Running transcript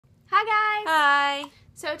Hi guys! Hi!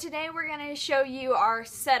 So today we're going to show you our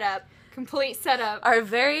setup, complete setup. Our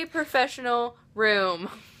very professional room.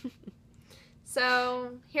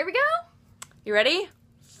 So, here we go! You ready?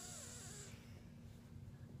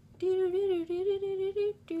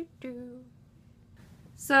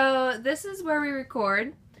 So this is where we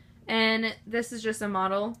record, and this is just a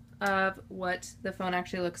model of what the phone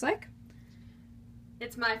actually looks like.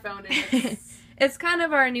 It's my phone and It's kind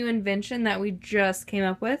of our new invention that we just came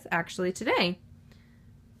up with actually today.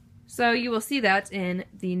 So you will see that in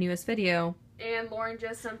the newest video. And Lauren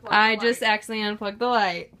just unplugged the I light. just accidentally unplugged the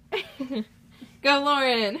light. Go,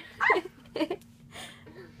 Lauren!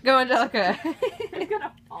 Go, Angelica! I'm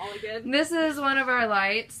gonna fall again. This is one of our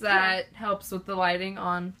lights that helps with the lighting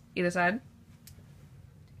on either side.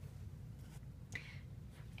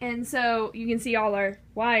 And so you can see all our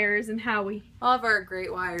wires and how we... All of our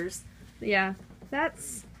great wires. Yeah,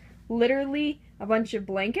 that's literally a bunch of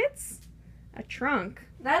blankets, a trunk.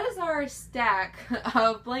 That is our stack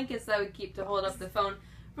of blankets that we keep to hold up the phone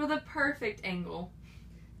for the perfect angle.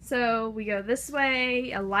 So we go this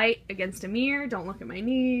way, a light against a mirror. Don't look at my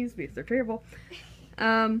knees because they're terrible.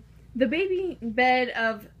 The baby bed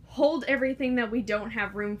of hold everything that we don't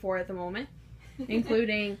have room for at the moment,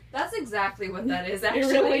 including... That's exactly what that is,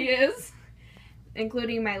 actually. It really is.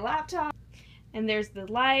 Including my laptop. And there's the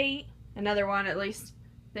light. Another one, at least.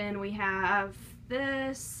 Then we have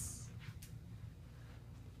this.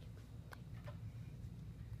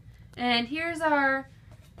 And here's our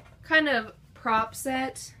kind of prop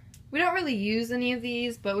set. We don't really use any of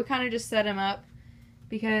these, but we kind of just set them up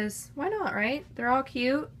because why not, right? They're all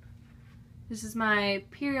cute. This is my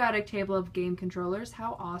periodic table of game controllers.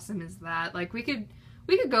 How awesome is that? Like we could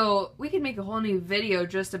make a whole new video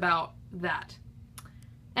just about that.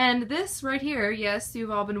 And this right here, yes, you've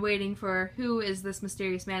all been waiting for who is this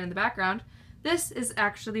mysterious man in the background. This is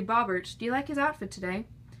actually Bobbert. Do you like his outfit today?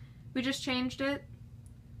 We just changed it.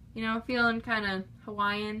 You know, feeling kind of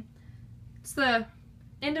Hawaiian. It's the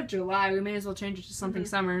end of July. We may as well change it to something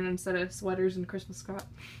summer instead of sweaters and Christmas crap.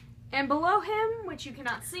 And below him, which you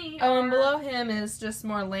cannot see. Oh, and below him is just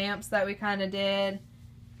more lamps that we kind of did.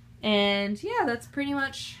 And yeah, that's pretty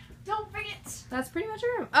much... Don't forget! That's pretty much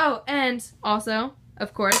our room. Oh, and also...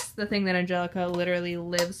 Of course, the thing that Angelica literally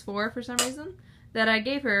lives for some reason, that I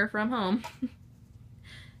gave her from home.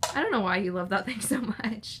 I don't know why you love that thing so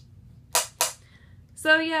much.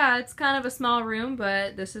 So yeah, it's kind of a small room,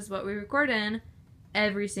 but this is what we record in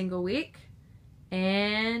every single week.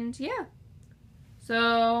 And yeah.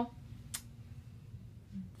 So,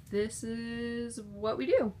 this is what we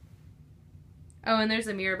do. Oh, and there's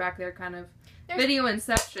a mirror back there, kind of video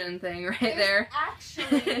inception thing right there.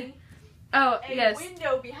 Actually... Oh, yes.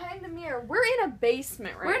 Window behind the mirror. We're in a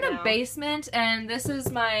basement right now. We're in a basement, and this is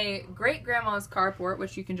my great-grandma's carport,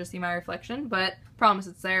 which you can just see my reflection, but promise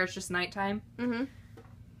it's there. It's just nighttime.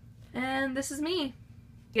 And this is me.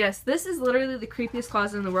 Yes, this is literally the creepiest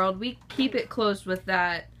closet in the world. We keep it closed with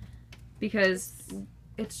that because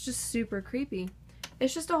it's just super creepy.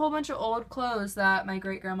 It's just a whole bunch of old clothes that my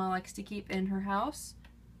great-grandma likes to keep in her house,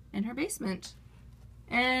 in her basement.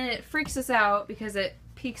 And it freaks us out because it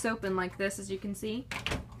peeks open like this, as you can see.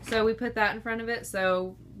 So we put that in front of it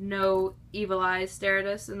so no evil eyes stare at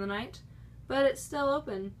us in the night. But it's still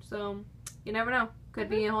open, so you never know. Could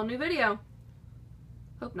be a whole new video.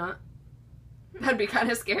 Hope not. That'd be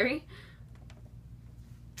kind of scary.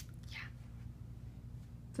 Yeah.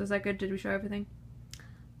 So is that good? Did we show everything?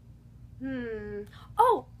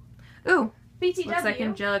 Oh! Ooh! BTW. Looks like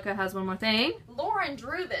Angelica has one more thing. Lauren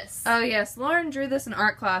drew this. Oh yes, Lauren drew this in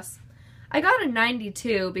art class. I got a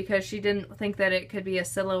 92 because she didn't think that it could be a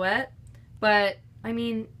silhouette, but I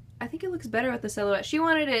mean, I think it looks better with the silhouette. She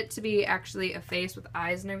wanted it to be actually a face with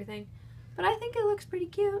eyes and everything, but I think it looks pretty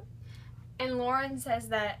cute. And Lauren says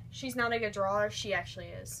that she's not a good drawer. She actually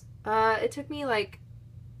is. It took me like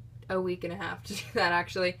a week and a half to do that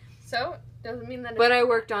actually. So, doesn't mean that it's... But I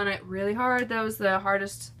worked on it really hard. That was the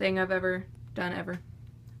hardest thing I've ever done ever.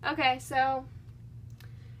 Okay, so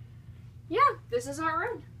yeah, this is our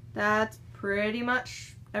room. That's pretty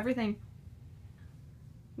much everything.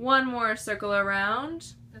 One more circle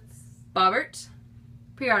around. That's Bobbert.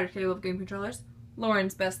 Periodic table of game controllers.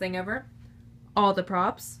 Lauren's best thing ever. All the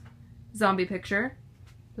props. Zombie picture.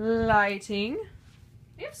 Lighting.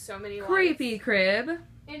 we have so many Creepy lights. crib.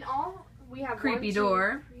 In all, we have Creepy 1, 2,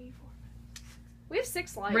 door. 3, 4. We have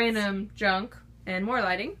 6 lights. Random junk. And more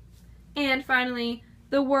lighting. And finally,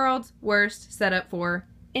 the world's worst setup for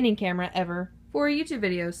any camera ever for YouTube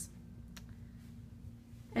videos.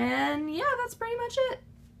 And yeah, that's pretty much it.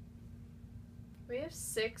 We have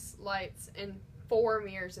 6 lights and 4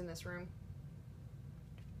 mirrors in this room.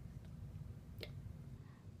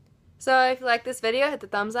 So if you like this video, hit the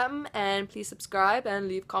thumbs up and please subscribe and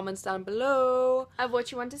leave comments down below of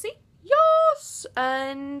what you want to see. Yes!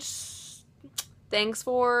 And thanks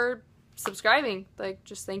for subscribing. Like,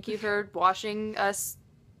 just thank you for watching us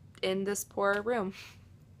in this poor room.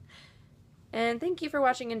 And thank you for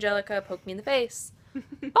watching Angelica poke me in the face.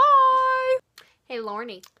 Bye! Hey,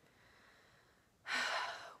 Lorne.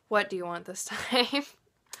 What do you want this time?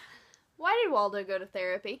 Why did Waldo go to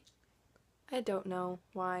therapy? I don't know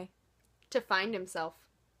why. To find himself.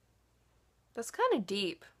 That's kind of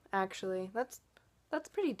deep, actually. That's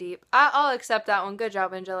pretty deep. I'll accept that one. Good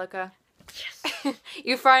job, Angelica. Yes.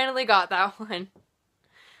 You finally got that one.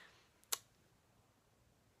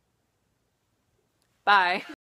 Bye.